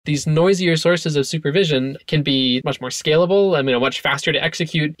These noisier sources of supervision can be much more scalable, much faster to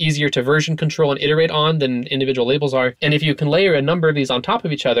execute, easier to version control and iterate on than individual labels are. And if you can layer a number of these on top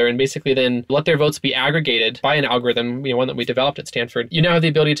of each other and basically then let their votes be aggregated by an algorithm, one that we developed at Stanford, you now have the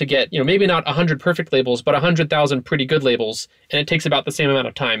ability to get, maybe not 100 perfect labels, but 100,000 pretty good labels. And it takes about the same amount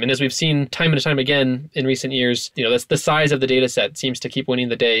of time. And as we've seen time and time again in recent years, that's the size of the data set seems to keep winning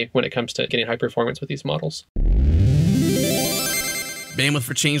the day when it comes to getting high performance with these models. Bandwidth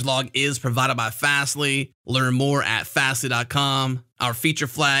for Changelog is provided by Fastly. Learn more at fastly.com. Our feature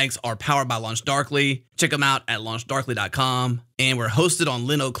flags are powered by LaunchDarkly. Check them out at launchdarkly.com. And we're hosted on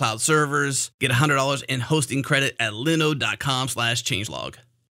Linode Cloud servers. Get $100 in hosting credit at linode.com/changelog.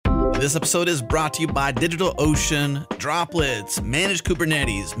 This episode is brought to you by DigitalOcean, Droplets, Managed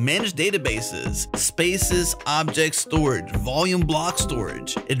Kubernetes, Managed Databases, Spaces, Object Storage, Volume Block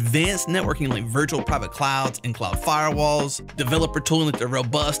Storage, Advanced Networking like Virtual Private Clouds and Cloud Firewalls, developer tooling like the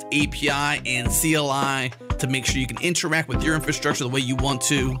robust API and CLI to make sure you can interact with your infrastructure the way you want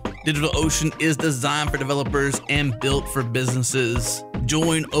to. DigitalOcean is designed for developers and built for businesses.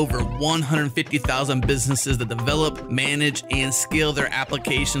 Join over 150,000 businesses that develop, manage, and scale their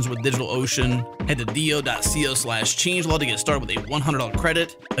applications with DigitalOcean. Head to do.co/changelog to get started with a $100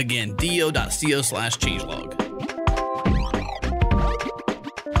 credit. Again, do.co/changelog.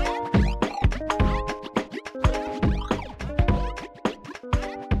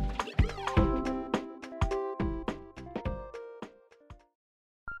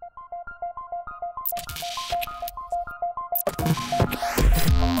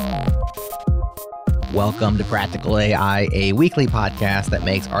 Welcome to Practical AI, a weekly podcast that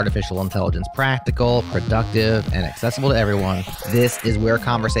makes artificial intelligence practical, productive, and accessible to everyone. This is where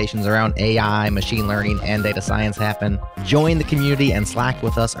conversations around AI, machine learning, and data science happen. Join the community and Slack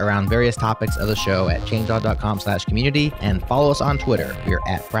with us around various topics of the show at changelog.com/community and follow us on Twitter. We're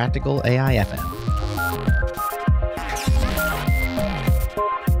at Practical AI FM.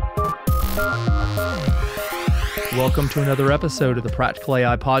 Welcome to another episode of the Practical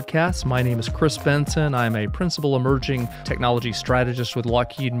AI Podcast. My name is Chris Benson. I'm a Principal Emerging Technology Strategist with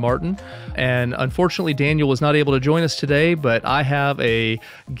Lockheed Martin. And unfortunately, Daniel was not able to join us today, but I have a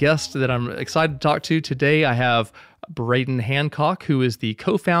guest that I'm excited to talk to today. I have Braden Hancock, who is the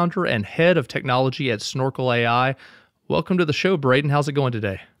co-founder and head of technology at Snorkel AI. Welcome to the show, Braden. How's it going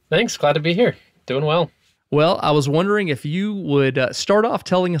today? Thanks. Glad to be here. Doing well. Well, I was wondering if you would start off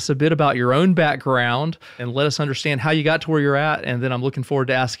telling us a bit about your own background and let us understand how you got to where you're at, and then I'm looking forward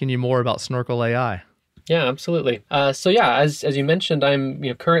to asking you more about Snorkel AI. Yeah, absolutely. As you mentioned, I'm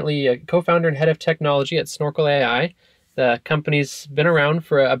currently a co-founder and head of technology at Snorkel AI. The company's been around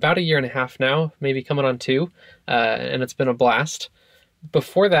for about a year and a half now, maybe coming on 2, and it's been a blast.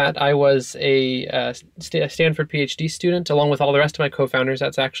 Before that, I was a Stanford PhD student, along with all the rest of my co-founders.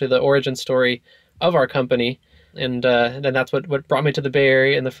 That's actually the origin story of our company. And then that's what brought me to the Bay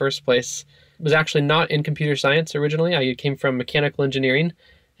Area in the first place. I was actually not in computer science originally. I came from mechanical engineering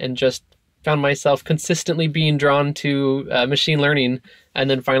and just found myself consistently being drawn to machine learning. And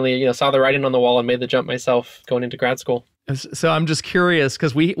then finally, saw the writing on the wall and made the jump myself going into grad school. So I'm just curious,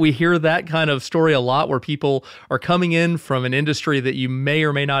 because we hear that kind of story a lot where people are coming in from an industry that you may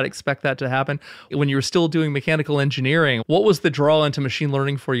or may not expect that to happen. When you were still doing mechanical engineering, what was the draw into machine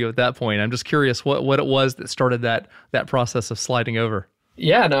learning for you at that point? I'm just curious what it was that started that process of sliding over.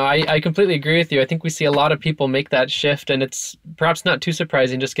 Yeah, no, I completely agree with you. I think we see a lot of people make that shift, and it's perhaps not too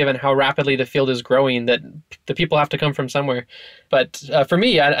surprising just given how rapidly the field is growing that the people have to come from somewhere. But for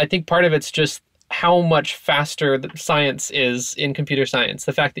me, I think part of it's just how much faster the science is in computer science.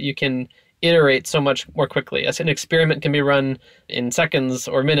 The fact that you can iterate so much more quickly. As an experiment can be run in seconds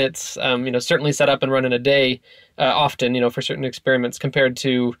or minutes, certainly set up and run in a day often, for certain experiments compared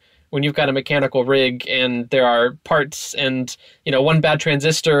to when you've got a mechanical rig and there are parts and, one bad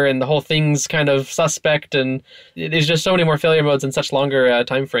transistor and the whole thing's kind of suspect, and there's just so many more failure modes and such longer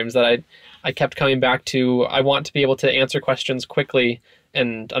timeframes that I kept coming back to. I want to be able to answer questions quickly,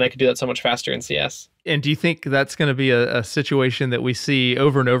 and I could do that so much faster in CS. And do you think that's going to be a situation that we see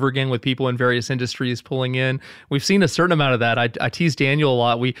over and over again with people in various industries pulling in? We've seen a certain amount of that. I tease Daniel a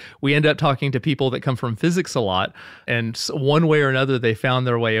lot. We end up talking to people that come from physics a lot, and one way or another, they found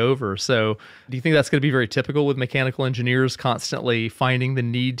their way over. So do you think that's going to be very typical with mechanical engineers constantly finding the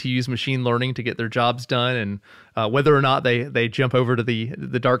need to use machine learning to get their jobs done, and whether or not they jump over to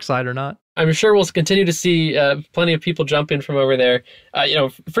the dark side or not? I'm sure we'll continue to see plenty of people jump in from over there,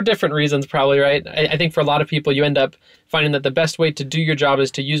 for different reasons probably, right? I think for a lot of people, you end up finding that the best way to do your job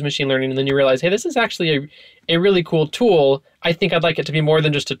is to use machine learning, and then you realize, hey, this is actually a really cool tool. I think I'd like it to be more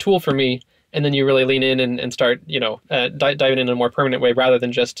than just a tool for me, and then you really lean in and start, diving in a more permanent way rather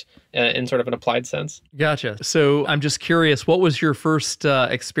than just in sort of an applied sense. Gotcha. So I'm just curious, what was your first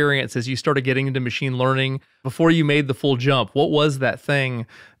experience as you started getting into machine learning before you made the full jump? What was that thing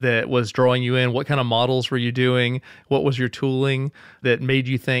that was drawing you in? What kind of models were you doing? What was your tooling that made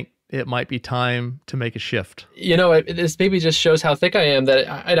you think it might be time to make a shift? This maybe just shows how thick I am, that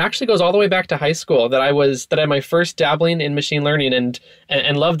it actually goes all the way back to high school, that I had my first dabbling in machine learning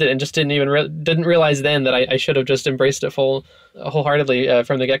and loved it, and just didn't realize then that I should have just embraced it wholeheartedly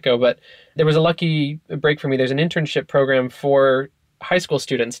from the get-go. But there was a lucky break for me. There's an internship program for high school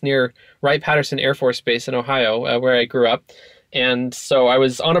students near Wright-Patterson Air Force Base in Ohio, where I grew up. And so I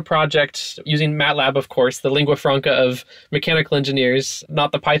was on a project using MATLAB, of course, the lingua franca of mechanical engineers,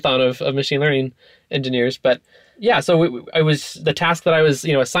 not the Python of machine learning engineers. But yeah, so the task that I was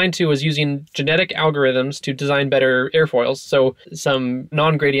assigned to was using genetic algorithms to design better airfoils, so some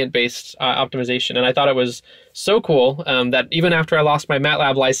non-gradient based optimization. And I thought it was so cool that even after I lost my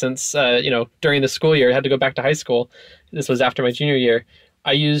MATLAB license, during the school year, I had to go back to high school. This was after my junior year.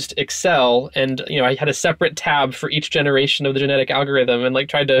 I used Excel, and I had a separate tab for each generation of the genetic algorithm, and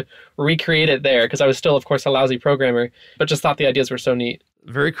tried to recreate it there, because I was still, of course, a lousy programmer, but just thought the ideas were so neat.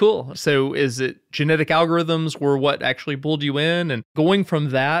 Very cool. So is it genetic algorithms were what actually pulled you in, and going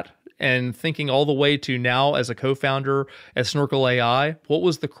from that and thinking all the way to now as a co-founder at Snorkel AI, what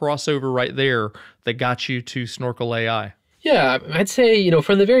was the crossover right there that got you to Snorkel AI? Yeah, I'd say,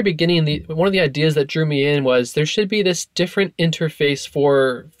 from the very beginning, one of the ideas that drew me in was there should be this different interface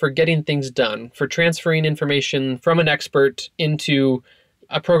for getting things done, for transferring information from an expert into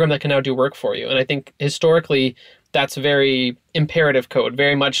a program that can now do work for you. And I think historically, that's very imperative code,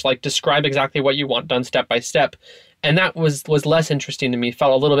 very much like describe exactly what you want done step by step. And that was less interesting to me,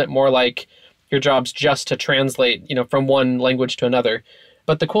 felt a little bit more like your job's just to translate, from one language to another.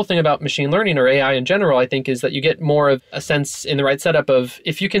 But the cool thing about machine learning, or AI in general, I think, is that you get more of a sense in the right setup of,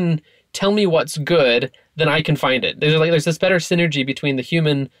 if you can tell me what's good, then I can find it. There's this better synergy between the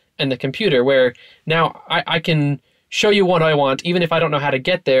human and the computer, where now I can show you what I want, even if I don't know how to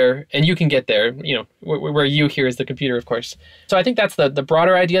get there, and you can get there, where you here is the computer, of course. So I think that's the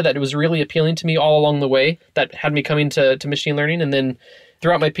broader idea that was really appealing to me all along the way, that had me coming to machine learning. And then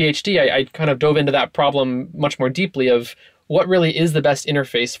throughout my PhD, I kind of dove into that problem much more deeply of, what really is the best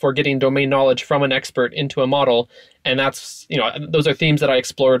interface for getting domain knowledge from an expert into a model? And that's, those are themes that I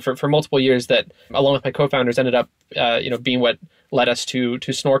explored for multiple years that, along with my co-founders, ended up, being what led us to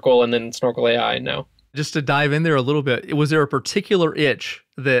Snorkel and then Snorkel AI now. Just to dive in there a little bit, was there a particular itch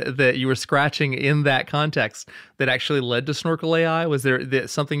that you were scratching in that context that actually led to Snorkel AI? Was there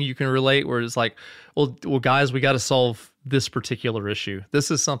something you can relate where it's like, well, guys, we got to solve this particular issue.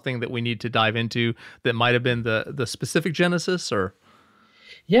 This is something that we need to dive into that might have been the specific genesis, or?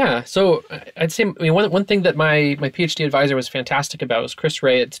 Yeah, so I'd say one thing that my PhD advisor was fantastic about was Chris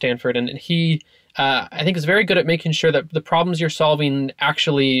Ray at Stanford, and he I think is very good at making sure that the problems you're solving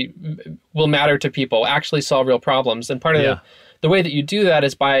actually will matter to people, actually solve real problems. And part of the way that you do that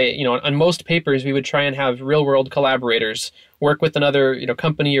is by, on most papers, we would try and have real world collaborators work with another,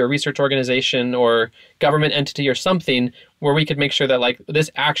 company or research organization or government entity or something, where we could make sure that this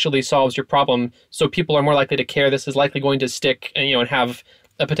actually solves your problem, so people are more likely to care. This is likely going to stick and, and have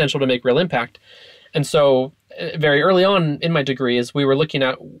a potential to make real impact. And so very early on in my degree, as we were looking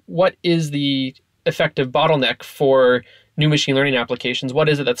at what is the effective bottleneck for new machine learning applications, what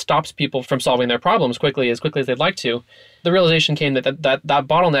is it that stops people from solving their problems as quickly as they'd like to, the realization came that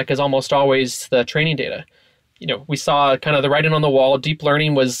bottleneck is almost always the training data. We saw kind of the writing on the wall. Deep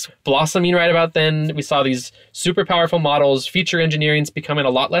learning was blossoming right about then. We saw these super powerful models. Feature engineering is becoming a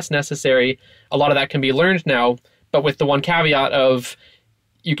lot less necessary. A lot of that can be learned now, but with the one caveat of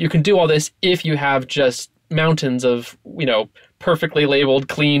you can do all this if you have just mountains of, perfectly labeled,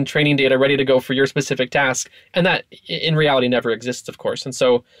 clean training data ready to go for your specific task. And that in reality never exists, of course. And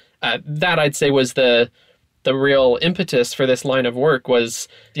so that I'd say was the real impetus for this line of work was,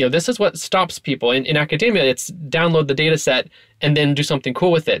 this is what stops people. In academia, it's download the data set and then do something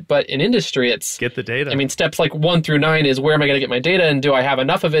cool with it. But in industry, it's get the data. Steps 1 through 9 is, where am I going to get my data, and do I have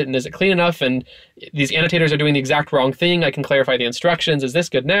enough of it, and is it clean enough? And these annotators are doing the exact wrong thing. I can clarify the instructions. Is this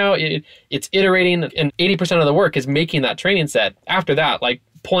good now? It's iterating, and 80% of the work is making that training set. After that,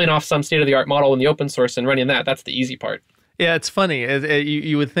 pulling off some state-of-the-art model in the open source and running that's the easy part. Yeah, it's funny.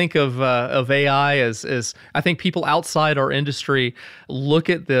 You would think of AI as I think people outside our industry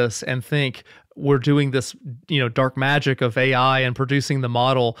look at this and think, we're doing this, dark magic of AI and producing the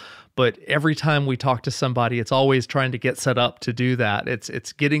model. But every time we talk to somebody, it's always trying to get set up to do that.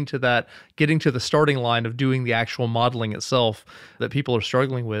 It's getting to the starting line of doing the actual modeling itself that people are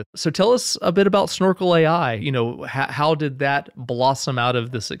struggling with. So tell us a bit about Snorkel AI. How did that blossom out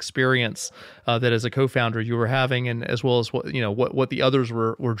of this experience that as a co-founder you were having, and as well as what the others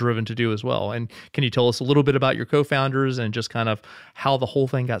were driven to do as well? And can you tell us a little bit about your co-founders and just kind of how the whole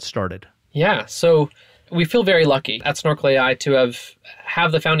thing got started? Yeah, so we feel very lucky at Snorkel AI to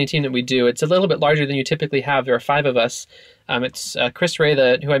have the founding team that we do. It's a little bit larger than you typically have. There are 5 of us. It's Chris Ray,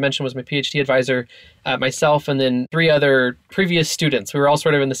 who I mentioned was my PhD advisor, myself, and then 3 other previous students. We were all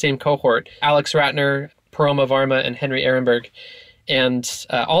sort of in the same cohort: Alex Ratner, Paroma Varma, and Henry Ehrenberg. And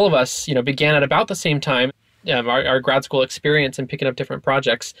all of us, began at about the same time, our grad school experience and picking up different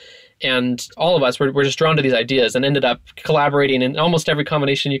projects. And all of us were just drawn to these ideas and ended up collaborating in almost every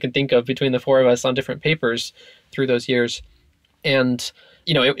combination you can think of between the 4 of us on different papers through those years. And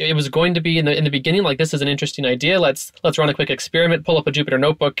it was going to be in the beginning like, this is an interesting idea. Let's run a quick experiment, pull up a Jupyter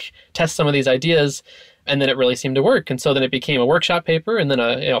notebook, test some of these ideas. And then it really seemed to work. And so then it became a workshop paper, and then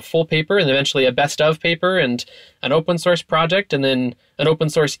a full paper, and eventually a best of paper, and an open source project, and then an open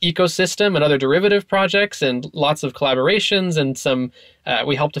source ecosystem and other derivative projects, and lots of collaborations. And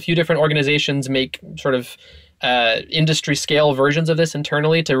we helped a few different organizations make sort of industry scale versions of this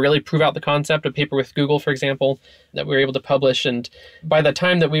internally to really prove out the concept. A paper with Google, for example, that we were able to publish. And by the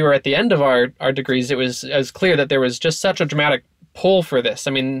time that we were at the end of our degrees, it was clear that there was just such a dramatic pull for this.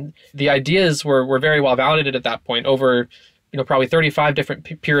 I mean, the ideas were very well validated at that point over, probably 35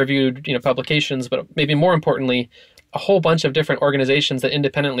 different peer-reviewed, publications, but maybe more importantly, a whole bunch of different organizations that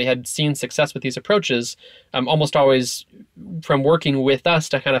independently had seen success with these approaches, almost always from working with us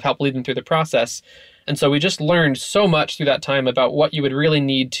to kind of help lead them through the process. And so we just learned so much through that time about what you would really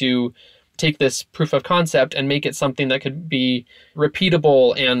need to take this proof of concept and make it something that could be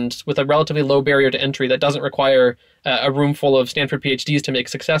repeatable and with a relatively low barrier to entry that doesn't require a room full of Stanford PhDs to make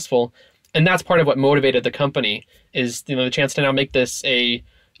successful. And that's part of what motivated the company, is the chance to now make this a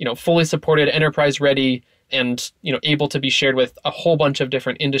fully supported, enterprise ready, and able to be shared with a whole bunch of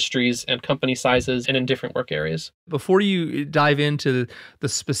different industries and company sizes and in different work areas. Before you dive into the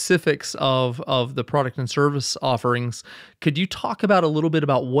specifics of the product and service offerings, could you talk about a little bit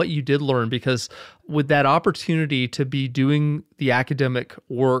about what you did learn? Because with that opportunity to be doing the academic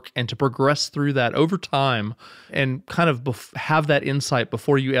work and to progress through that over time and kind of have that insight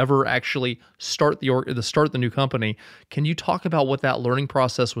before you ever actually start the new company, can you talk about what that learning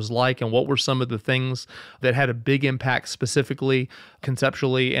process was like and what were some of the things that had a big impact specifically,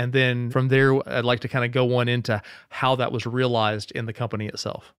 conceptually? And then from there, I'd like to kind of go on into how that was realized in the company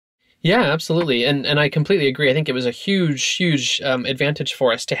itself. Yeah, absolutely. And I completely agree. I think it was a huge advantage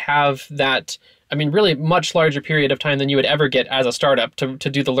for us to have that, really much larger period of time than you would ever get as a startup to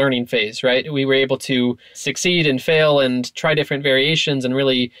do the learning phase, right? We were able to succeed and fail and try different variations and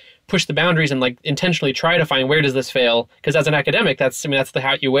really push the boundaries and intentionally try to find, where does this fail? Because as an academic, that's the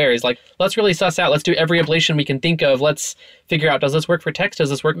hat you wear, is let's really suss out, let's do every ablation we can think of. Let's figure out, does this work for text? Does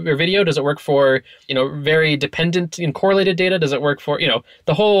this work for video? Does it work for, very dependent and correlated data? Does it work for,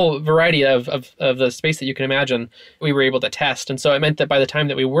 the whole variety of the space that you can imagine, we were able to test. And so it meant that by the time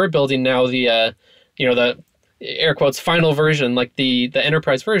that we were building now the air quotes final version, like the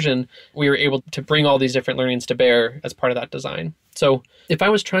enterprise version, we were able to bring all these different learnings to bear as part of that design. So if I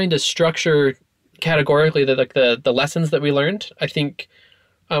was trying to structure categorically the lessons that we learned, I think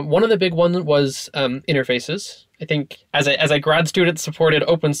one of the big ones was interfaces. I think as a grad student supported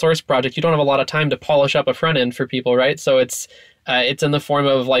open source project, you don't have a lot of time to polish up a front end for people, right? So it's in the form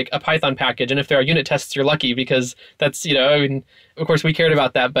of a Python package. And if there are unit tests, you're lucky, because that's, of course we cared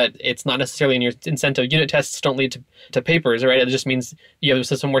about that, but it's not necessarily in your incentive. Unit tests don't lead to papers, right? It just means you have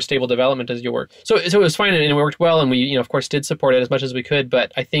some more stable development as you work. So it was fine and it worked well. And we, of course, did support it as much as we could.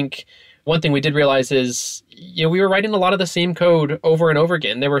 But I think one thing we did realize is, we were writing a lot of the same code over and over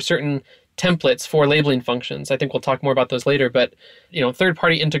again. There were certain templates for labeling functions. I think we'll talk more about those later, but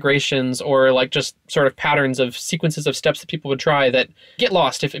third-party integrations or just sort of patterns of sequences of steps that people would try that get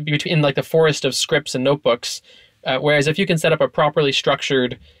lost between the forest of scripts and notebooks. Whereas if you can set up a properly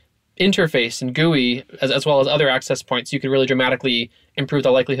structured interface and GUI as well as other access points, you could really dramatically improve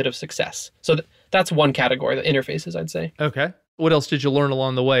the likelihood of success. So that's one category, the interfaces, I'd say. Okay. What else did you learn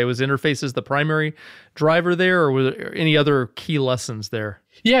along the way? Was interfaces the primary driver there, or were there any other key lessons there?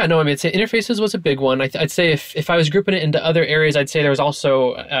 Yeah, no, I'd say interfaces was a big one. I'd say if I was grouping it into other areas, I'd say there was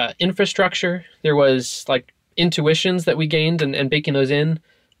also infrastructure. There was intuitions that we gained and baking those in,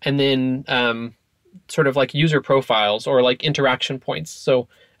 and then sort of user profiles or interaction points. So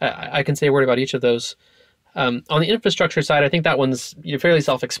I can say a word about each of those. On the infrastructure side, I think that one's fairly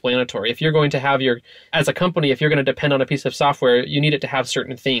self-explanatory. If you're going to have as a company, if you're going to depend on a piece of software, you need it to have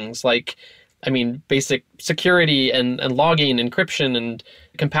certain things like, basic security and logging, encryption, and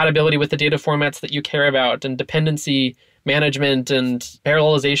compatibility with the data formats that you care about, and dependency management and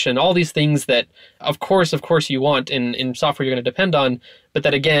parallelization, all these things that, of course you want in software you're going to depend on, but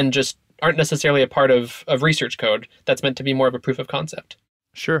that, again, just aren't necessarily a part of research code. That's meant to be more of a proof of concept.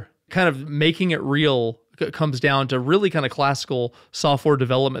 Sure. Kind of making it real comes down to really kind of classical software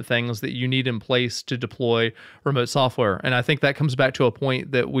development things that you need in place to deploy remote software. And I think that comes back to a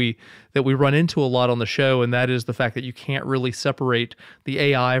point that we run into a lot on the show, and that is the fact that you can't really separate the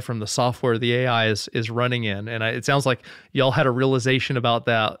AI from the software the AI is running in. And it sounds like y'all had a realization about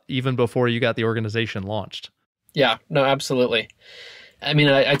that even before you got the organization launched. Yeah, no, absolutely.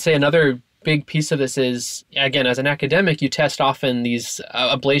 I'd say another big piece of this is, again, as an academic, you test often these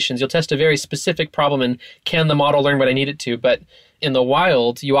ablations. You'll test a very specific problem and can the model learn what I need it to? But in the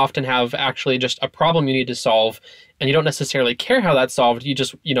wild, you often have actually just a problem you need to solve, and you don't necessarily care how that's solved. You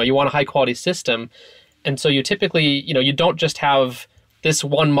just, you want a high quality system. And so you typically, you don't just have this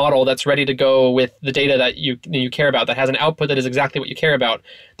one model that's ready to go with the data that you care about, that has an output that is exactly what you care about.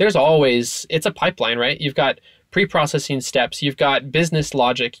 There's always, it's a pipeline, right? You've got pre-processing steps, you've got business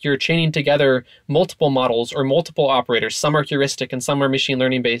logic, you're chaining together multiple models or multiple operators. Some are heuristic and some are machine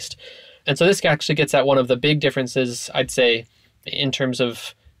learning based. And so this actually gets at one of the big differences, I'd say, in terms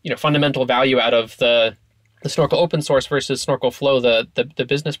of fundamental value out of the Snorkel open source versus Snorkel Flow, the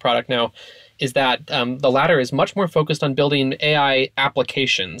business product now, is that the latter is much more focused on building AI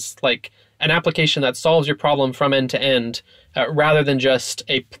applications, like an application that solves your problem from end to end, rather than just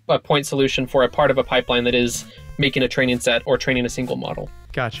a point solution for a part of a pipeline that is making a training set or training a single model.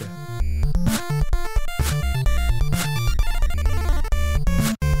 Gotcha.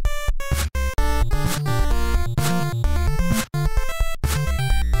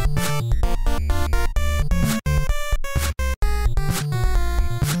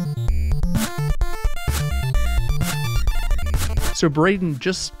 So Braden,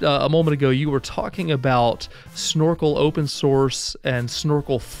 just a moment ago, you were talking about Snorkel open source and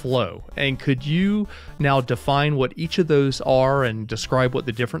Snorkel Flow. And could you now define what each of those are and describe what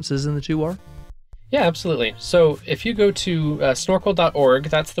the differences in the two are? Yeah, absolutely. So if you go to snorkel.org,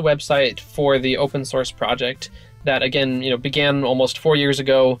 that's the website for the open source project that, again, began almost 4 years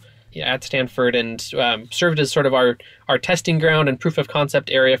ago at Stanford and served as sort of our testing ground and proof of concept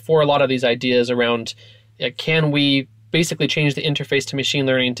area for a lot of these ideas around can we basically change the interface to machine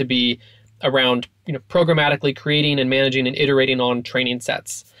learning to be around programmatically creating and managing and iterating on training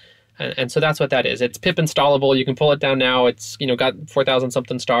sets. And so that's what that is. It's pip installable. You can pull it down now. It's got 4,000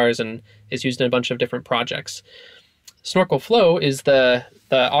 something stars and is used in a bunch of different projects. Snorkel Flow is the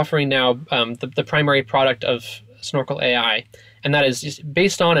offering now, the primary product of Snorkel AI. And that is just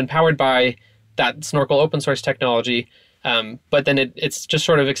based on and powered by that Snorkel open source technology. But then it's just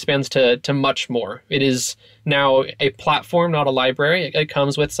sort of expands to much more. It is now a platform, not a library. It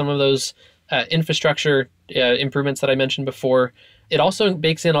comes with some of those infrastructure improvements that I mentioned before. It also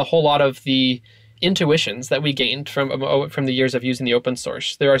bakes in a whole lot of the intuitions that we gained from the years of using the open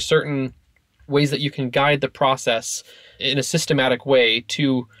source. There are certain ways that you can guide the process in a systematic way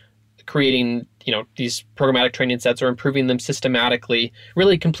to creating these programmatic training sets or improving them systematically,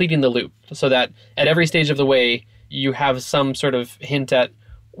 really completing the loop so that at every stage of the way, you have some sort of hint at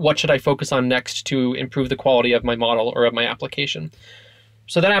what should I focus on next to improve the quality of my model or of my application.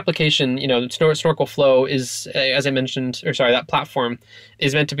 So that application, Snorkel Flow is, as I mentioned, that platform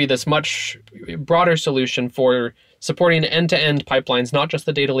is meant to be this much broader solution for supporting end-to-end pipelines, not just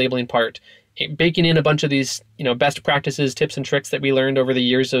the data labeling part, baking in a bunch of these, best practices, tips and tricks that we learned over the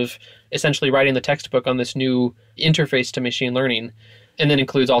years of essentially writing the textbook on this new interface to machine learning. And then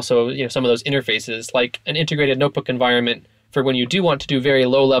includes also, some of those interfaces like an integrated notebook environment for when you do want to do very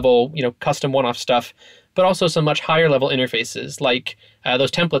low level, custom one-off stuff, but also some much higher level interfaces like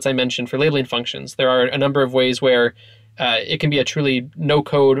those templates I mentioned for labeling functions. There are a number of ways where it can be a truly no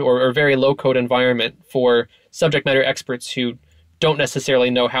code or very low code environment for subject matter experts who don't necessarily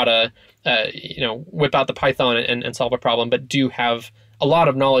know how to, whip out the Python and solve a problem, but do have a lot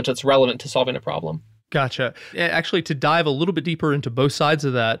of knowledge that's relevant to solving a problem. Gotcha. Actually, to dive a little bit deeper into both sides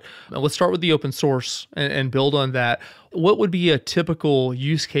of that, let's start with the open source and build on that. What would be a typical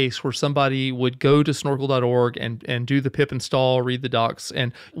use case where somebody would go to snorkel.org and do the pip install, read the docs?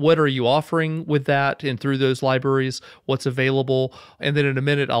 And what are you offering with that and through those libraries? What's available? And then in a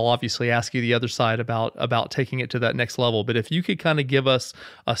minute, I'll obviously ask you the other side about taking it to that next level. But if you could kind of give us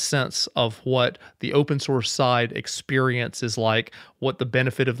a sense of what the open source side experience is like, what the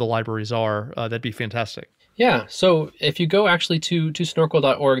benefit of the libraries are, that'd be fantastic. Yeah, so if you go actually to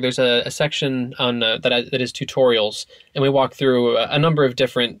snorkel.org, there's a section on that is tutorials, and we walk through a number of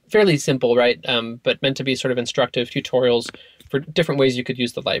different, fairly simple, right, but meant to be sort of instructive tutorials for different ways you could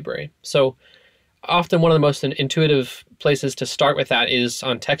use the library. So often one of the most intuitive places to start with that is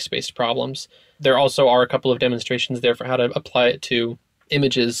on text-based problems. There also are a couple of demonstrations there for how to apply it to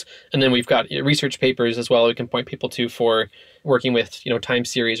images, and then we've got research papers as well we can point people to for working with time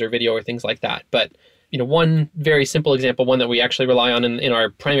series or video or things like that. But one very simple example, one that we actually rely on in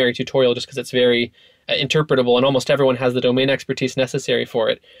our primary tutorial just because it's very interpretable and almost everyone has the domain expertise necessary for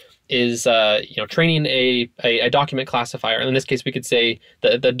it, is training a document classifier. And in this case, we could say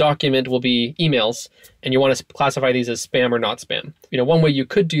the document will be emails, and you want to classify these as spam or not spam. One way you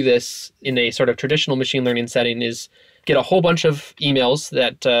could do this in a sort of traditional machine learning setting is get a whole bunch of emails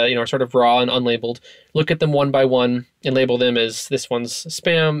that are sort of raw and unlabeled, look at them one by one and label them as this one's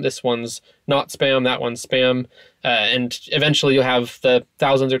spam, this one's not spam, that one's spam, and eventually you'll have the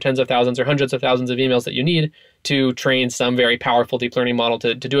thousands or tens of thousands or hundreds of thousands of emails that you need to train some very powerful deep learning model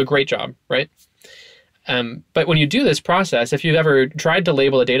to do a great job, right? But when you do this process, if you've ever tried to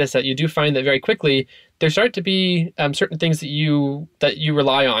label a data set, you do find that very quickly there start to be certain things that you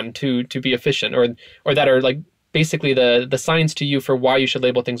rely on to be efficient, or that are like basically the signs to you for why you should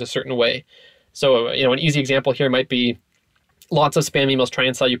label things a certain way. So, an easy example here might be lots of spam emails try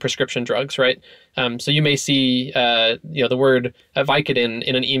and sell you prescription drugs, right? So you may see, the word Vicodin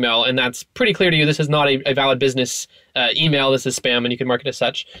in an email, and that's pretty clear to you. This is not a valid business email. This is spam, and you can mark it as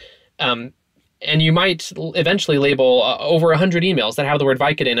such. And you might eventually label over 100 emails that have the word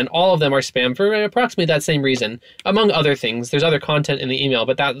Vicodin, and all of them are spam for approximately that same reason, among other things. There's other content in the email,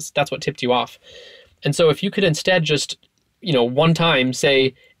 but that's what tipped you off. And so if you could instead just, one time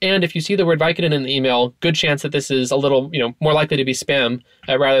say, and if you see the word Vicodin in the email, good chance that this is a little, more likely to be spam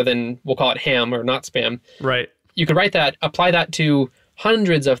rather than, we'll call it ham or not spam. Right. You could write that, apply that to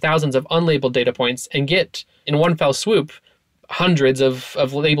hundreds of thousands of unlabeled data points and get, in one fell swoop, hundreds of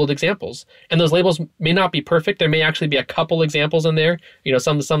labeled examples. And those labels may not be perfect. There may actually be a couple examples in there,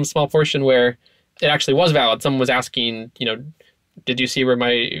 some small portion where it actually was valid. Someone was asking, did you see where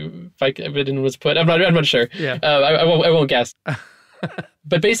my Vicodin was put? I'm not sure. Yeah. I won't guess.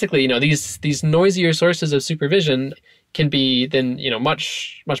 But basically, these noisier sources of supervision can be then,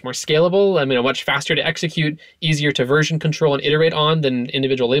 much more scalable, much faster to execute, easier to version control and iterate on than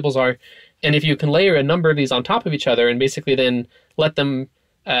individual labels are. And if you can layer a number of these on top of each other and basically then let them,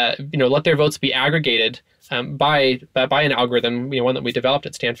 let their votes be aggregated by an algorithm, one that we developed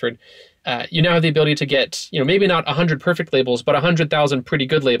at Stanford, you now have the ability to get, maybe not 100 perfect labels, but 100,000 pretty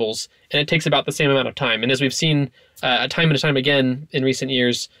good labels, and it takes about the same amount of time. And as we've seen time and time again in recent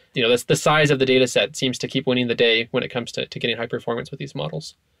years, the size of the data set seems to keep winning the day when it comes to getting high performance with these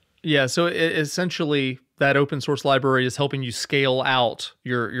models. Yeah, so essentially that open source library is helping you scale out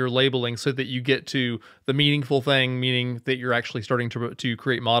your labeling so that you get to the meaningful thing, meaning that you're actually starting to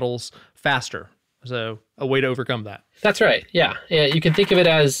create models faster. So a way to overcome that. That's right. Yeah. You can think of it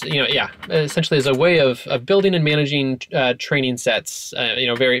as, essentially as a way of building and managing training sets,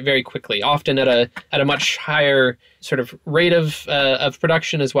 very, very quickly, often at a much higher sort of rate of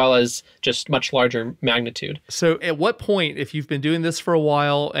production as well as just much larger magnitude. So at what point, if you've been doing this for a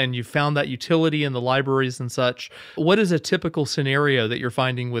while and you've found that utility in the libraries and such, what is a typical scenario that you're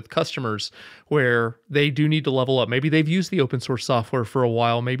finding with customers where they do need to level up? Maybe they've used the open source software for a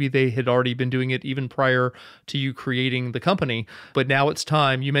while. Maybe they had already been doing it even prior to you creating the company, but now it's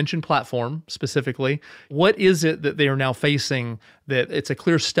time. You mentioned platform specifically. What is it that they are now facing that it's a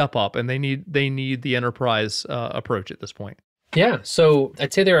clear step up and they need the enterprise approach at this point? Yeah, so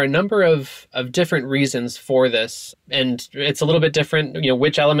I'd say there are a number of different reasons for this, and it's a little bit different,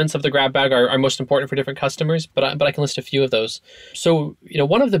 which elements of the grab bag are most important for different customers, but I can list a few of those. So,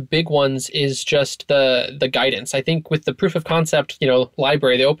 one of the big ones is just the guidance. I think with the proof of concept,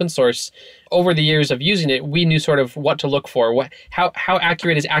 library, the open source, over the years of using it, we knew sort of what to look for. How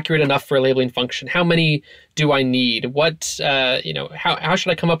accurate is accurate enough for a labeling function? How many do I need? What, how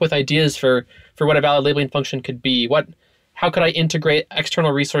should I come up with ideas for what a valid labeling function could be? How could I integrate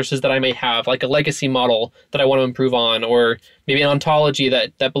external resources that I may have, like a legacy model that I want to improve on, or maybe an ontology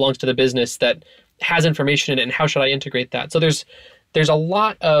that belongs to the business that has information in it, and how should I integrate that? So there's a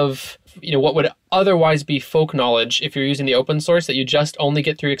lot of what would otherwise be folk knowledge if you're using the open source that you just only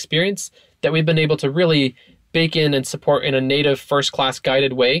get through experience, that we've been able to really bake in and support in a native first-class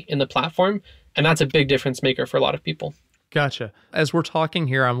guided way in the platform. And that's a big difference maker for a lot of people. Gotcha. As we're talking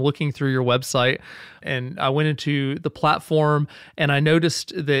here, I'm looking through your website, and I went into the platform, and I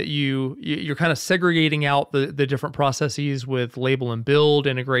noticed that you're kind of segregating out the different processes with label and build,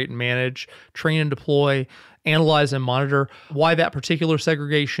 integrate and manage, train and deploy, analyze and monitor. Why that particular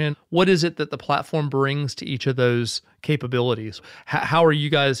segregation? What is it that the platform brings to each of those capabilities? How are you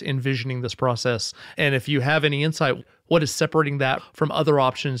guys envisioning this process? And if you have any insight, what is separating that from other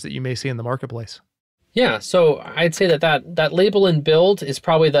options that you may see in the marketplace? Yeah, so I'd say that label and build is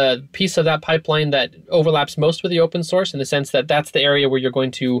probably the piece of that pipeline that overlaps most with the open source, in the sense that that's the area where you're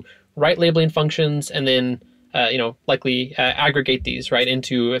going to write labeling functions and then likely aggregate these right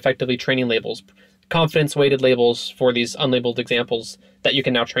into effectively training labels, confidence weighted labels for these unlabeled examples that you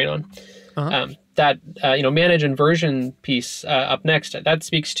can now train on. Manage and version piece up next, that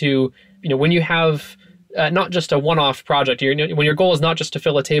speaks to when you have not just a one-off project. When your goal is not just to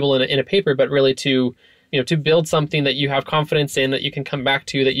fill a table in a paper, but really to build something that you have confidence in, that you can come back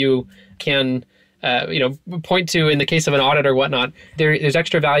to, that you can point to in the case of an audit or whatnot. There's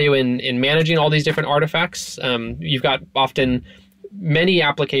extra value in managing all these different artifacts. You've got often many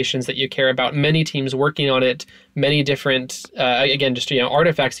applications that you care about, many teams working on it, many different,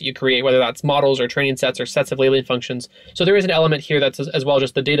 artifacts that you create, whether that's models or training sets or sets of labeling functions. So there is an element here that's as well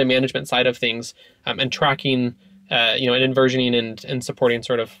just the data management side of things, and tracking, and inversioning and supporting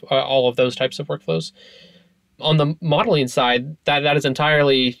sort of all of those types of workflows. On the modeling side, that is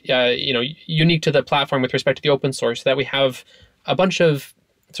entirely, unique to the platform with respect to the open source, that we have a bunch of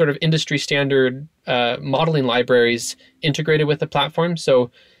sort of industry standard modeling libraries integrated with the platform.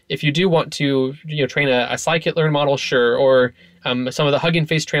 So if you do want to train a scikit-learn model, sure, or some of the Hugging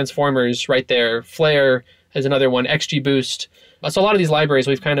Face transformers right there, Flare is another one, XGBoost. So a lot of these libraries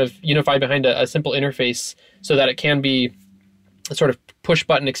we've kind of unified behind a simple interface so that it can be a sort of push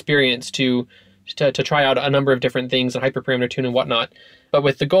button experience to try out a number of different things and hyperparameter tune and whatnot. But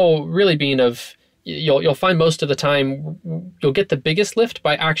with the goal really being of, you'll find most of the time you'll get the biggest lift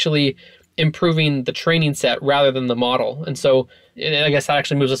by actually improving the training set rather than the model. And so I guess that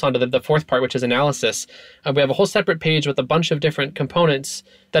actually moves us on to the fourth part, which is analysis. We have a whole separate page with a bunch of different components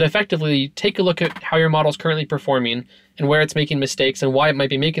that effectively take a look at how your model is currently performing and where it's making mistakes and why it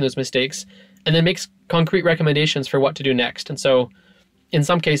might be making those mistakes, and then makes concrete recommendations for what to do next. And so in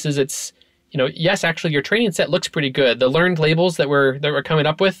some cases it's, yes, actually your training set looks pretty good. The learned labels that we're coming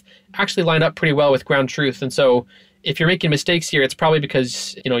up with actually line up pretty well with ground truth. And so if you're making mistakes here, it's probably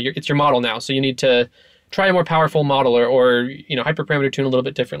because it's your model now. So you need to try a more powerful model or hyperparameter tune a little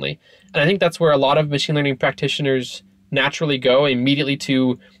bit differently. And I think that's where a lot of machine learning practitioners naturally go immediately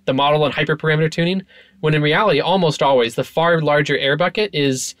to the model and hyperparameter tuning, when in reality, almost always the far larger air bucket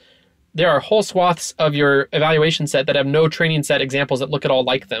is there are whole swaths of your evaluation set that have no training set examples that look at all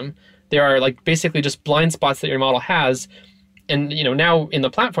like them. There are basically just blind spots that your model has. And now in the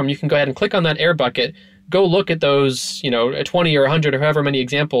platform, you can go ahead and click on that air bucket, go look at those 20 or 100 or however many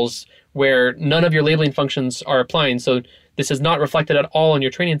examples where none of your labeling functions are applying. So this is not reflected at all in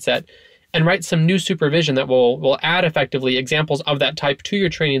your training set, and write some new supervision that will add effectively examples of that type to your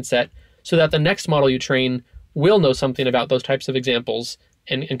training set, so that the next model you train will know something about those types of examples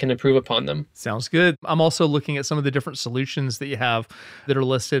and can improve upon them. Sounds good. I'm also looking at some of the different solutions that you have that are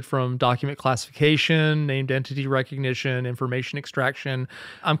listed, from document classification, named entity recognition, information extraction.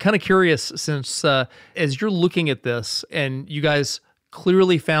 I'm kind of curious, since as you're looking at this and you guys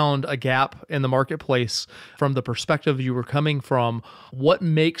clearly found a gap in the marketplace from the perspective you were coming from, what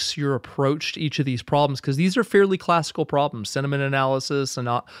makes your approach to each of these problems? Because these are fairly classical problems: sentiment analysis and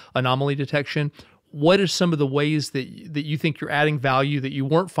anomaly detection. What are some of the ways that you think you're adding value that you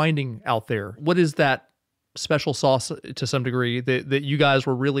weren't finding out there? What is that special sauce to some degree that you guys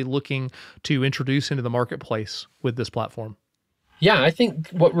were really looking to introduce into the marketplace with this platform? Yeah, I think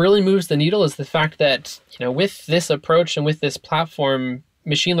what really moves the needle is the fact that, with this approach and with this platform,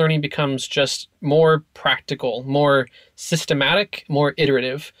 machine learning becomes just more practical, more systematic, more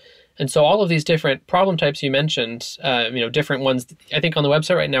iterative. And so all of these different problem types you mentioned, different ones, I think on the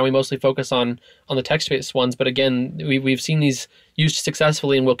website right now, we mostly focus on the text-based ones. But again, we've seen these used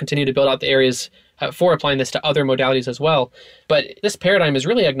successfully, and we'll continue to build out the areas for applying this to other modalities as well. But this paradigm is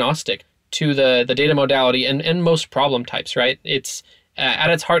really agnostic to the data modality and most problem types, right? It's at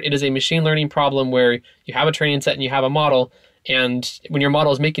its heart, it is a machine learning problem where you have a training set and you have a model. And when your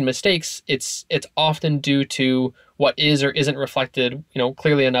model is making mistakes, it's often due to what is or isn't reflected,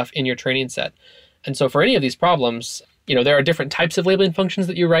 clearly enough in your training set. And so for any of these problems, there are different types of labeling functions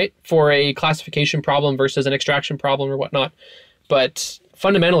that you write for a classification problem versus an extraction problem or whatnot. But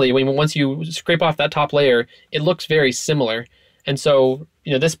fundamentally, once you scrape off that top layer, it looks very similar. And so,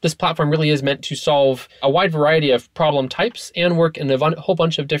 this platform really is meant to solve a wide variety of problem types and work in a whole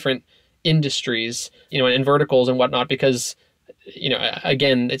bunch of different industries, and verticals and whatnot, because,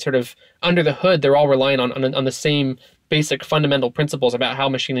 again, it's sort of under the hood, they're all relying on the same basic fundamental principles about how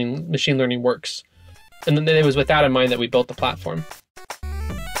machine learning works. And then it was with that in mind that we built the platform.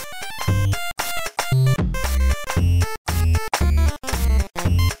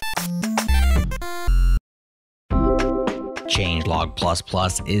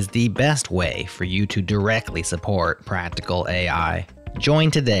 Changelog++ is the best way for you to directly support practical AI.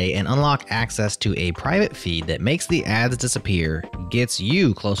 Join today and unlock access to a private feed that makes the ads disappear, gets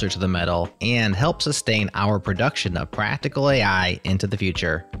you closer to the metal, and helps sustain our production of practical AI into the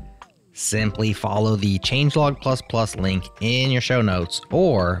future. Simply follow the Changelog++ link in your show notes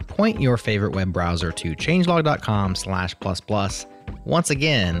or point your favorite web browser to changelog.com/++. Once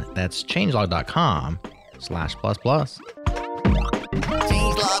again, that's changelog.com/++.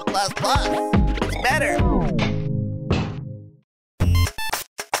 Changelog++. It's better.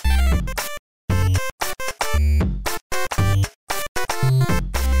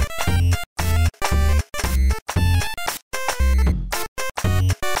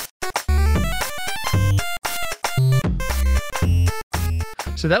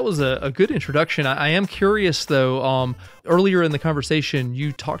 So that was a good introduction. I am curious, though, earlier in the conversation,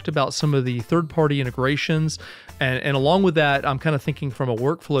 you talked about some of the third-party integrations, and along with that, I'm kind of thinking from a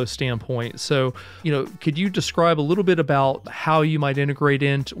workflow standpoint. So, could you describe a little bit about how you might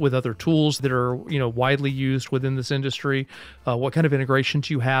integrate with other tools that are, widely used within this industry, what kind of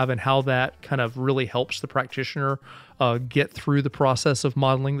integrations you have, and how that kind of really helps the practitioner get through the process of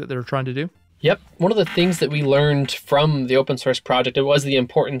modeling that they're trying to do? Yep. One of the things that we learned from the open source project, it was the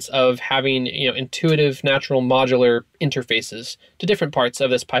importance of having, intuitive, natural, modular interfaces to different parts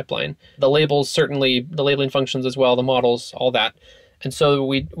of this pipeline. The labels, certainly, the labeling functions as well, the models, all that. And so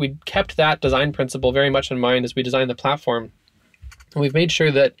we kept that design principle very much in mind as we designed the platform. And we've made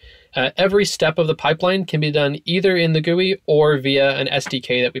sure that every step of the pipeline can be done either in the GUI or via an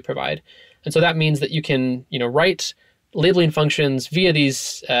SDK that we provide. And so that means that you can, write labeling functions via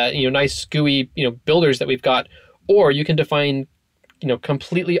these nice GUI builders that we've got, or you can define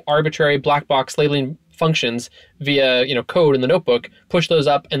completely arbitrary black box labeling functions via code in the notebook, push those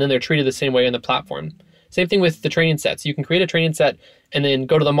up, and then they're treated the same way in the platform. Same thing with the training sets. You can create a training set and then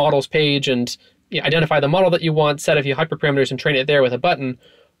go to the models page and identify the model that you want, set a few hyperparameters, and train it there with a button.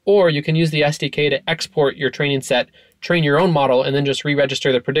 Or you can use the SDK to export your training set, train your own model, and then just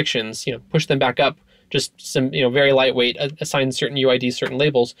re-register the predictions, push them back up, just some, very lightweight, assign certain UIDs, certain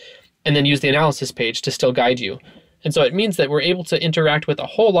labels, and then use the analysis page to still guide you. And so it means that we're able to interact with a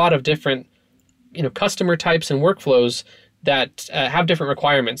whole lot of different, customer types and workflows that have different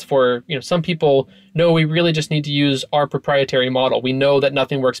requirements. For, some people know we really just need to use our proprietary model. We know that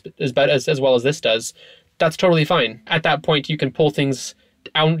nothing works as well as this does. That's totally fine. At that point, you can pull things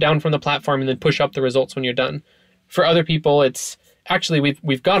down from the platform and then push up the results when you're done. For other people, it's actually,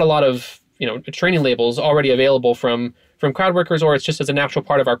 we've got a lot of training labels already available from crowd workers, or it's just as a natural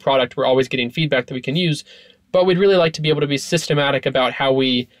part of our product. We're always getting feedback that we can use, but we'd really like to be able to be systematic about how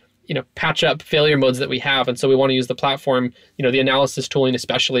we, patch up failure modes that we have. And so we want to use the platform, the analysis tooling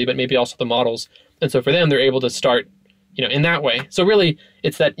especially, but maybe also the models. And so for them, they're able to start, in that way. So really,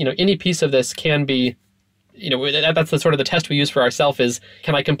 it's that, any piece of this can be, that's the sort of the test we use for ourselves is,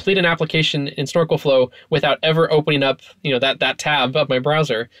 can I complete an application in Snorkel Flow without ever opening up, that tab of my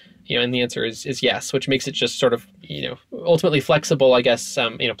browser? And the answer is yes, which makes it just sort of, ultimately flexible, I guess,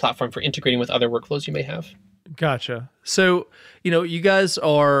 platform for integrating with other workflows you may have. Gotcha. So, you guys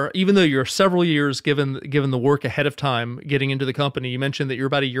are, even though you're several years given the work ahead of time getting into the company, you mentioned that you're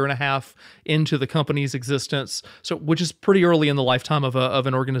about 1.5 years into the company's existence, so which is pretty early in the lifetime of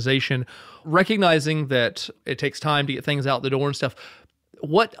an organization. Recognizing that it takes time to get things out the door and stuff,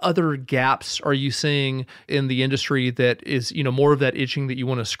 what other gaps are you seeing in the industry that is, more of that itching that you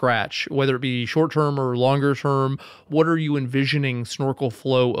want to scratch, whether it be short term or longer term? What are you envisioning Snorkel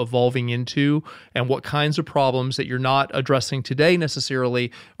Flow evolving into, and what kinds of problems that you're not addressing today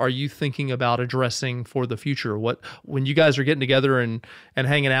necessarily are you thinking about addressing for the future? When you guys are getting together and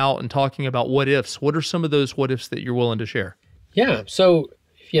hanging out and talking about what ifs, what are some of those what ifs that you're willing to share? Yeah, so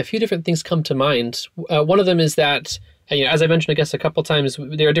a few different things come to mind. One of them is that, as I mentioned, I guess a couple times,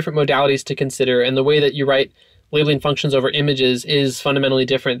 there are different modalities to consider, and the way that you write labeling functions over images is fundamentally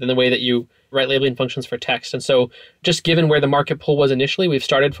different than the way that you write labeling functions for text. And so just given where the market pull was initially, we've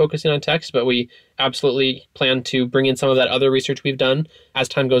started focusing on text, but we absolutely plan to bring in some of that other research we've done as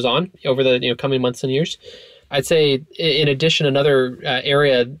time goes on over the coming months and years. I'd say in addition, another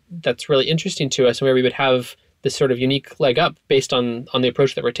area that's really interesting to us and where we would have this sort of unique leg up based on the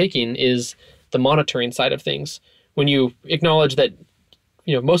approach that we're taking is the monitoring side of things. When you acknowledge that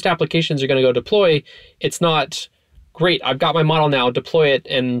most applications are going to go deploy, it's not great. I've got my model now, deploy it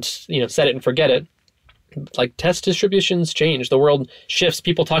and set it and forget it. Like test distributions change, the world shifts,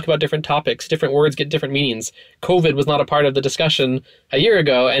 people talk about different topics, different words get different meanings. COVID was not a part of the discussion a year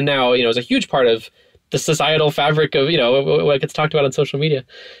ago, and now is a huge part of the societal fabric of what gets talked about on social media.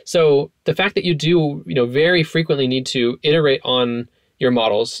 So the fact that you do very frequently need to iterate on your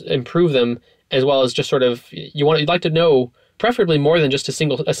models, improve them, as well as just sort of you'd like to know preferably more than just a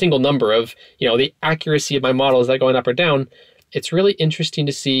single number of the accuracy of my model, is that going up or down. It's really interesting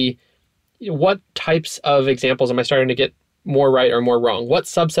to see what types of examples am I starting to get more right or more wrong? What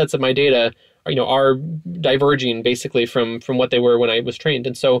subsets of my data are diverging basically from what they were when I was trained?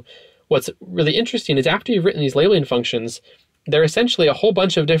 And so what's really interesting is after you've written these labeling functions, they're essentially a whole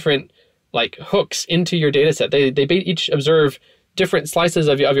bunch of different hooks into your data set. They each observe different slices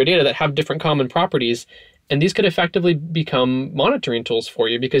of your data that have different common properties. And these could effectively become monitoring tools for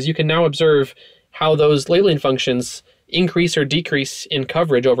you, because you can now observe how those labeling functions increase or decrease in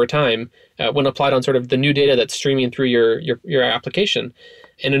coverage over time when applied on sort of the new data that's streaming through your application,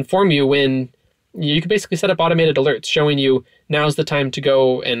 and inform you when you can basically set up automated alerts showing you now's the time to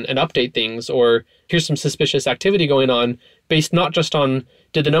go and update things, or here's some suspicious activity going on based not just on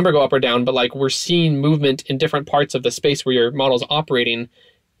did the number go up or down, but we're seeing movement in different parts of the space where your model's operating.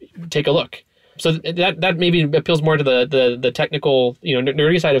 Take a look. So that maybe appeals more to the technical,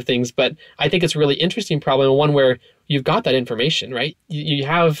 nerdy side of things, but I think it's a really interesting problem, one where you've got that information, right? You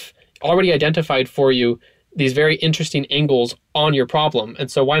have already identified for you these very interesting angles on your problem.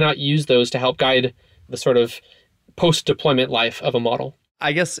 And so why not use those to help guide the sort of post-deployment life of a model?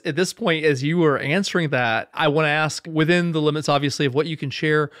 I guess at this point, as you were answering that, I want to ask, within the limits, obviously, of what you can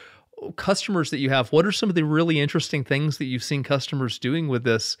share, customers that you have, what are some of the really interesting things that you've seen customers doing with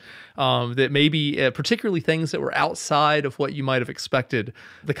this that maybe particularly things that were outside of what you might have expected?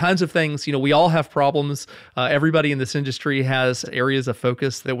 The kinds of things, we all have problems. Everybody in this industry has areas of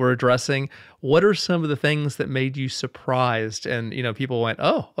focus that we're addressing. What are some of the things that made you surprised and, people went,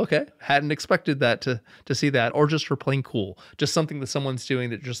 oh, okay, hadn't expected that to see that, or just for plain cool, just something that someone's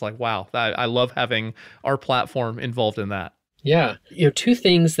doing that just wow, I love having our platform involved in that? Yeah. Two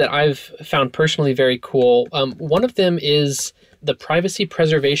things that I've found personally very cool. One of them is the privacy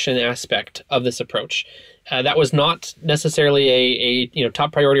preservation aspect of this approach. That was not necessarily a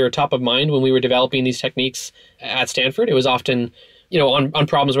top priority or top of mind when we were developing these techniques at Stanford. It was often on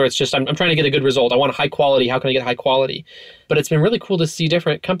problems where it's just, I'm trying to get a good result. I want high quality. How can I get high quality? But it's been really cool to see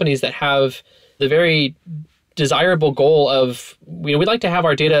different companies that have the very desirable goal of, we'd like to have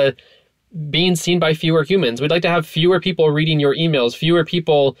our data being seen by fewer humans. We'd like to have fewer people reading your emails, fewer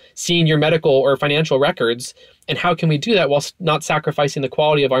people seeing your medical or financial records. And how can we do that while not sacrificing the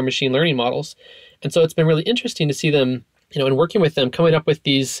quality of our machine learning models? And so it's been really interesting to see them, and working with them, coming up with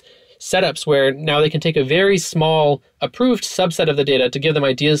these setups where now they can take a very small approved subset of the data to give them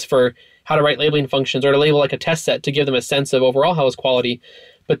ideas for how to write labeling functions, or to label a test set to give them a sense of overall how is quality.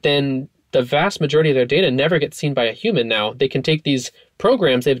 But then the vast majority of their data never gets seen by a human now. They can take these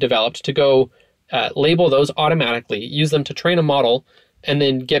programs they've developed to go label those automatically, use them to train a model, and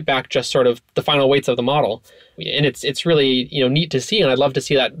then get back just sort of the final weights of the model. And it's really neat to see, and I'd love to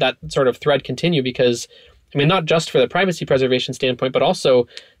see that sort of thread continue, because not just for the privacy preservation standpoint, but also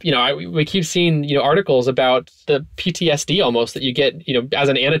we keep seeing articles about the PTSD almost that you get as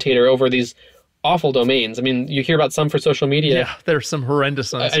an annotator over these awful domains. You hear about some for social media. Yeah, there's some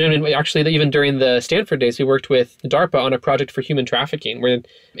horrendous ones. Actually, even during the Stanford days, we worked with DARPA on a project for human trafficking, where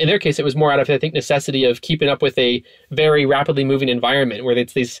in their case, it was more out of, I think, necessity of keeping up with a very rapidly moving environment where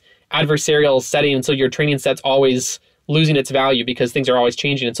it's these adversarial setting, and so your training set's always losing its value because things are always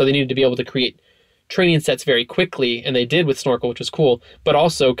changing. And so they needed to be able to create training sets very quickly, and they did with Snorkel, which was cool. But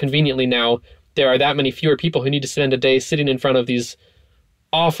also, conveniently now, there are that many fewer people who need to spend a day sitting in front of these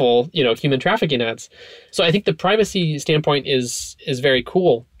awful, human trafficking ads. So I think the privacy standpoint is very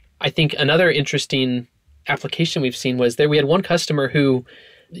cool. I think another interesting application we've seen was we had one customer who,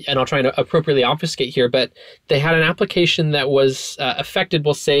 and I'll try to appropriately obfuscate here, but they had an application that was affected,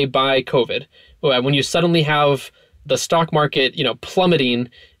 we'll say, by COVID. When you suddenly have the stock market, plummeting,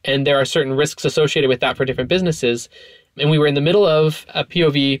 and there are certain risks associated with that for different businesses. And we were in the middle of a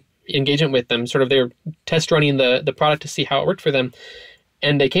POV engagement with them. Sort of they were test running the product to see how it worked for them.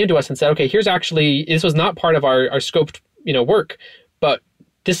 And they came to us and said, okay, this was not part of our scoped, work, but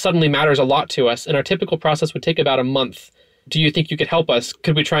this suddenly matters a lot to us. And our typical process would take about a month. Do you think you could help us?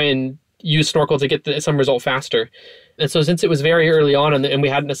 Could we try and use Snorkel to get some result faster? And so since it was very early on and we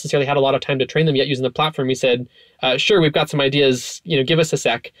hadn't necessarily had a lot of time to train them yet using the platform, we said, sure, we've got some ideas, give us a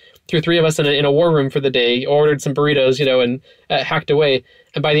sec. Threw 3 of us in a war room for the day, ordered some burritos, and hacked away.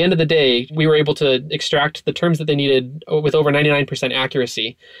 And by the end of the day, we were able to extract the terms that they needed with over 99%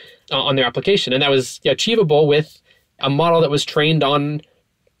 accuracy on their application. And that was achievable with a model that was trained on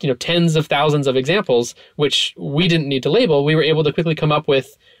tens of thousands of examples, which we didn't need to label. We were able to quickly come up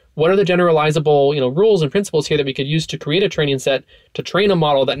with what are the generalizable, rules and principles here that we could use to create a training set to train a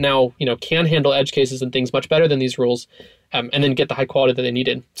model that now, can handle edge cases and things much better than these rules, and then get the high quality that they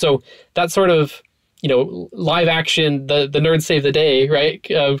needed. So that sort of, live action, the nerd save the day, right?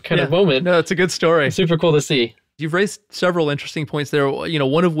 Kind of moment. No, it's a good story. Super cool to see. You've raised several interesting points there,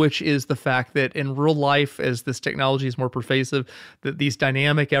 one of which is the fact that in real life, as this technology is more pervasive, that these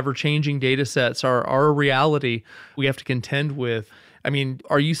dynamic, ever-changing data sets are a reality we have to contend with. I mean,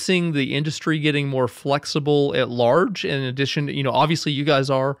 are you seeing the industry getting more flexible at large? In addition, obviously you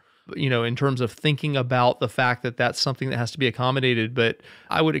guys are, in terms of thinking about the fact that that's something that has to be accommodated, but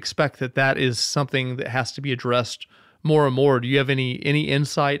I would expect that that is something that has to be addressed more and more. Do you have any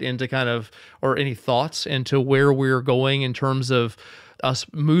insight into or any thoughts into where we're going in terms of us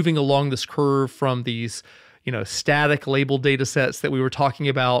moving along this curve from these, static labeled data sets that we were talking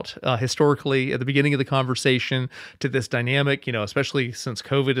about historically at the beginning of the conversation to this dynamic, especially since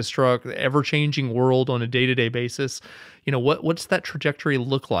COVID has struck, the ever-changing world on a day-to-day basis? What's that trajectory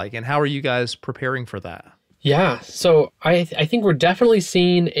look like, and how are you guys preparing for that? Yeah, so I think we're definitely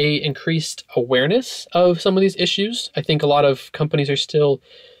seeing a increased awareness of some of these issues. I think a lot of companies are still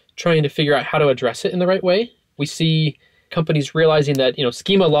trying to figure out how to address it in the right way. We see companies realizing that,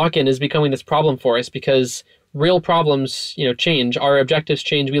 schema lock-in is becoming this problem for us because real problems, change. Our objectives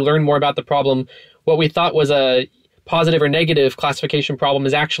change. We learn more about the problem. What we thought was a positive or negative classification problem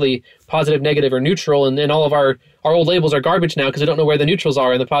is actually positive, negative, or neutral. And then all of our old labels are garbage now because we don't know where the neutrals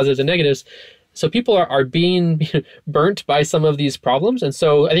are and the positives and negatives. So people are being burnt by some of these problems. And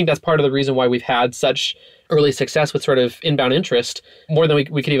so I think that's part of the reason why we've had such early success with sort of inbound interest, more than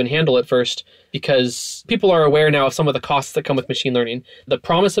we could even handle at first, because people are aware now of some of the costs that come with machine learning. The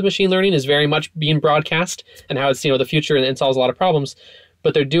promise of machine learning is very much being broadcast and how it's, the future and solves a lot of problems.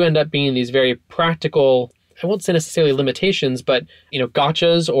 But there do end up being these very practical, I won't say necessarily limitations, but,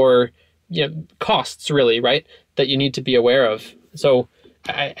 gotchas or, costs really, right, that you need to be aware of. So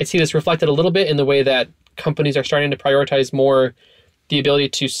I see this reflected a little bit in the way that companies are starting to prioritize more the ability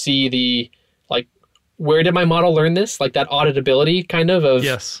to see the, where did my model learn this? Like that auditability kind of.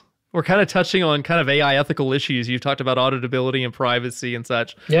 Yes. We're kind of touching on kind of AI ethical issues. You've talked about auditability and privacy and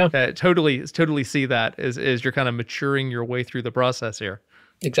such. Yeah. Totally see that as you're kind of maturing your way through the process here.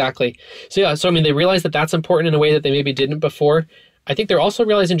 Exactly. So yeah, they realize that that's important in a way that they maybe didn't before. I think they're also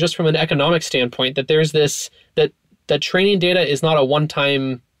realizing just from an economic standpoint that there's this, that training data is not a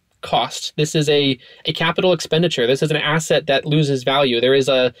one-time cost. This is a capital expenditure. This is an asset that loses value. There is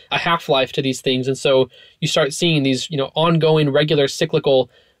a half-life to these things. And so you start seeing these, ongoing, regular, cyclical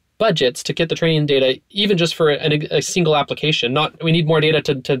budgets to get the training data, even just for a single application. Not we need more data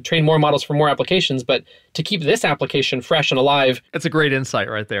to train more models for more applications, but to keep this application fresh and alive. That's a great insight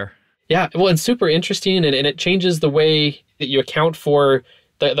right there. Yeah, well, it's super interesting, and it changes the way that you account for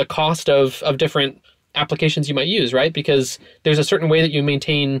the cost of different applications you might use, right? Because there's a certain way that you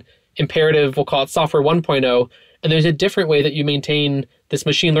maintain imperative, we'll call it software 1.0, and there's a different way that you maintain this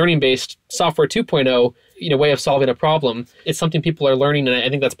machine learning based software 2.0, way of solving a problem. It's something people are learning, and I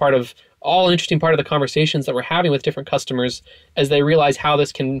think that's an interesting part of the conversations that we're having with different customers as they realize how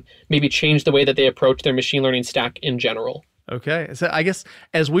this can maybe change the way that they approach their machine learning stack in general. Okay. So I guess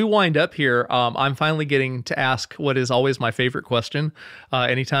as we wind up here, I'm finally getting to ask what is always my favorite question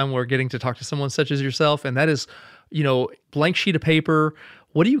anytime we're getting to talk to someone such as yourself. And that is, blank sheet of paper.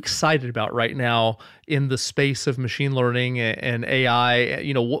 What are you excited about right now in the space of machine learning and AI?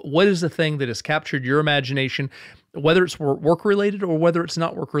 What is the thing that has captured your imagination, whether it's work related or whether it's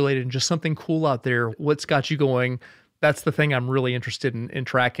not work related, and just something cool out there? What's got you going? That's the thing I'm really interested in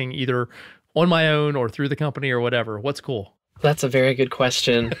tracking, either on my own or through the company or whatever. What's cool? That's a very good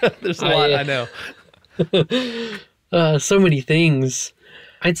question. There's a lot, I know. So many things.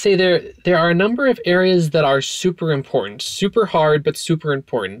 I'd say there are a number of areas that are super important, super hard, but super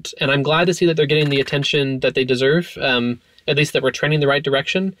important. And I'm glad to see that they're getting the attention that they deserve, at least that we're trending the right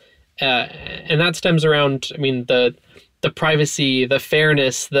direction. And that stems around, the the privacy, the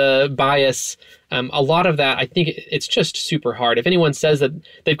fairness, the bias, a lot of that, I think it's just super hard. If anyone says that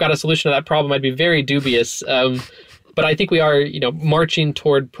they've got a solution to that problem, I'd be very dubious. But I think we are, marching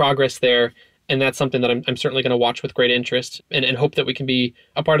toward progress there. And that's something that I'm certainly going to watch with great interest and hope that we can be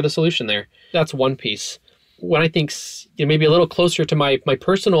a part of the solution there. That's one piece. When I think maybe a little closer to my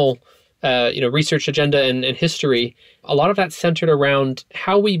personal research agenda and history, a lot of that's centered around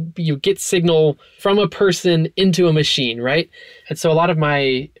how you get signal from a person into a machine, right? And so a lot of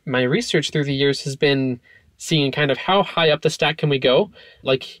my research through the years has been seeing kind of how high up the stack can we go.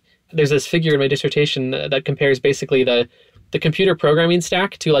 Like there's this figure in my dissertation that compares basically the computer programming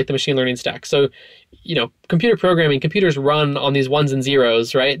stack to like the machine learning stack. So, computer programming, computers run on these ones and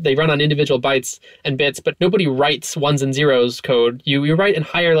zeros, right? They run on individual bytes and bits, but nobody writes ones and zeros code. You write in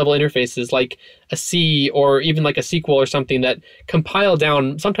higher level interfaces like a C or even like a SQL or something that compile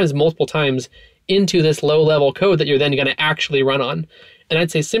down sometimes multiple times into this low level code that you're then going to actually run on. And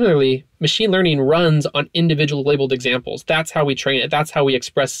I'd say similarly, machine learning runs on individual labeled examples. That's how we train it. That's how we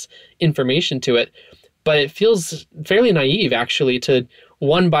express information to it. But it feels fairly naive, actually, to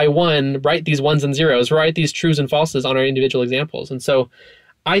one by one write these ones and zeros, write these trues and falses on our individual examples. And so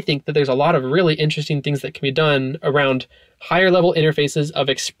I think that there's a lot of really interesting things that can be done around higher level interfaces of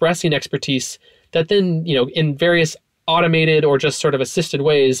expressing expertise that then, in various automated or just sort of assisted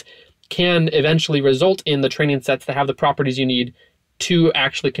ways can eventually result in the training sets that have the properties you need to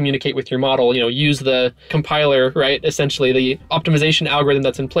actually communicate with your model, use the compiler, right? Essentially the optimization algorithm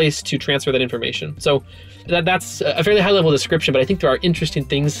that's in place to transfer that information. So that's a fairly high level description, but I think there are interesting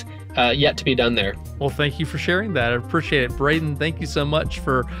things yet to be done there. Well, thank you for sharing that. I appreciate it. Braden, thank you so much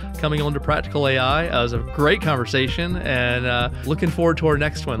for coming on to Practical AI. It was a great conversation and looking forward to our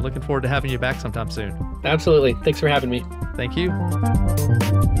next one. Looking forward to having you back sometime soon. Absolutely. Thanks for having me. Thank you.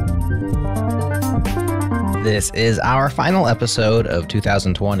 This is our final episode of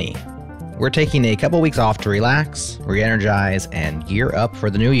 2020. We're taking a couple weeks off to relax, re-energize, and gear up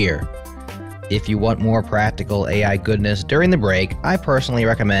for the new year. If you want more practical AI goodness during the break, I personally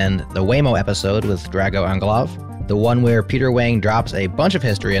recommend the Waymo episode with Drago Angelov, the one where Peter Wang drops a bunch of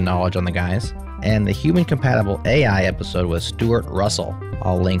history and knowledge on the guys, and the human-compatible AI episode with Stuart Russell.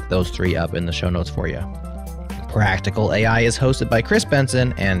 I'll link those 3 up in the show notes for you. Practical AI is hosted by Chris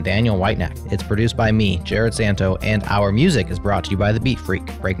Benson and Daniel Whiteneck. It's produced by me, Jerod Santo, and our music is brought to you by the Beat Freak,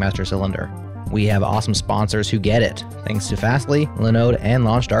 Breakmaster Cylinder. We have awesome sponsors who get it. Thanks to Fastly, Linode, and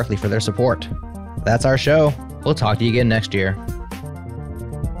LaunchDarkly for their support. That's our show. We'll talk to you again next year.